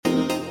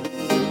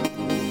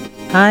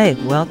Hi,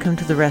 welcome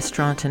to the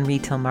Restaurant and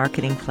Retail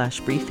Marketing Flash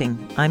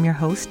Briefing. I'm your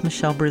host,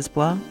 Michelle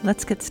Brisbois.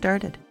 Let's get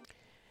started.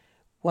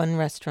 One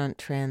restaurant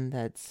trend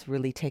that's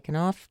really taken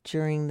off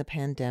during the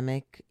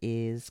pandemic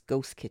is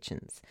ghost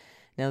kitchens.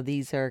 Now,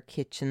 these are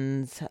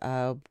kitchens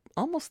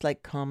almost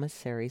like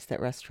commissaries that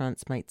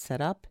restaurants might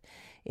set up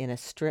in a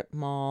strip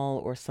mall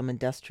or some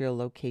industrial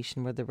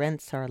location where the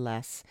rents are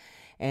less,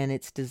 and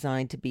it's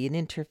designed to be an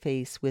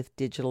interface with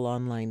digital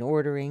online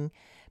ordering.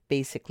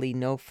 Basically,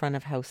 no front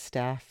of house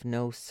staff,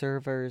 no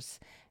servers,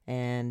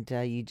 and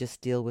you just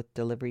deal with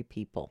delivery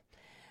people.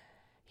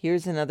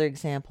 Here's another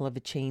example of a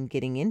chain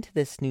getting into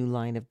this new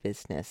line of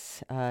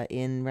business.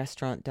 In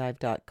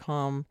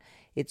restaurantdive.com,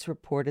 it's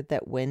reported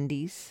that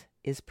Wendy's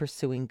is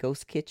pursuing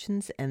ghost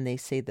kitchens, and they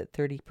say that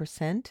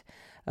 30%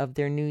 of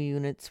their new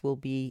units will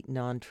be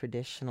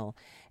non-traditional.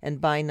 And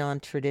by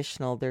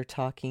non-traditional, they're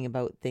talking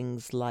about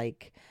things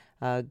like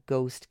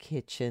ghost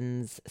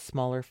kitchens,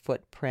 smaller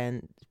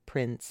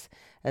footprints,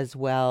 as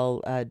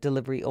well,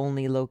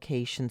 delivery-only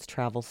locations,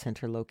 travel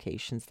center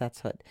locations.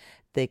 That's what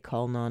they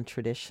call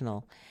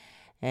non-traditional.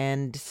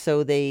 And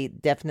so they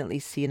definitely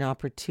see an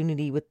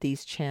opportunity with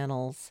these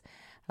channels.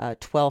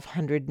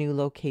 1,200 new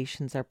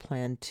locations are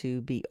planned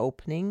to be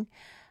opening.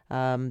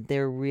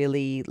 They're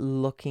really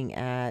looking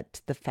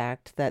at the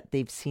fact that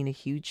they've seen a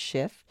huge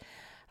shift.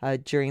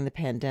 During the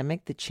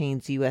pandemic, the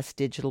chain's U.S.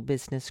 digital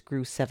business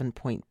grew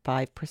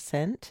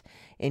 7.5%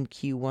 in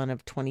Q1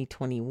 of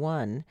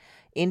 2021.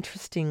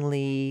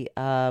 Interestingly,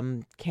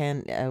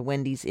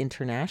 Wendy's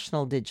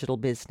international digital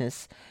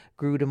business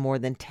grew to more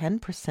than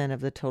 10%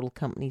 of the total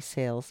company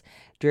sales,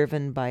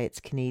 driven by its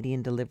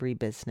Canadian delivery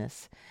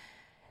business.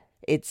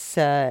 It's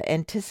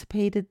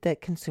anticipated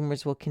that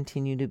consumers will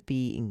continue to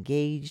be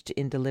engaged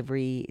in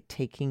delivery,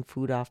 taking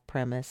food off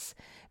premise,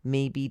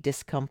 maybe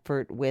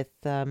discomfort with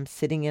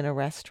sitting in a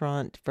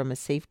restaurant from a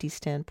safety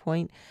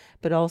standpoint,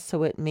 but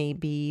also it may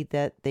be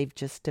that they've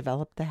just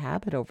developed the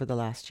habit over the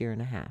last year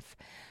and a half.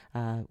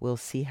 We'll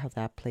see how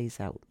that plays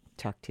out.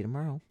 Talk to you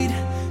tomorrow.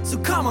 So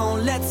come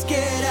on, let's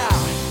get out.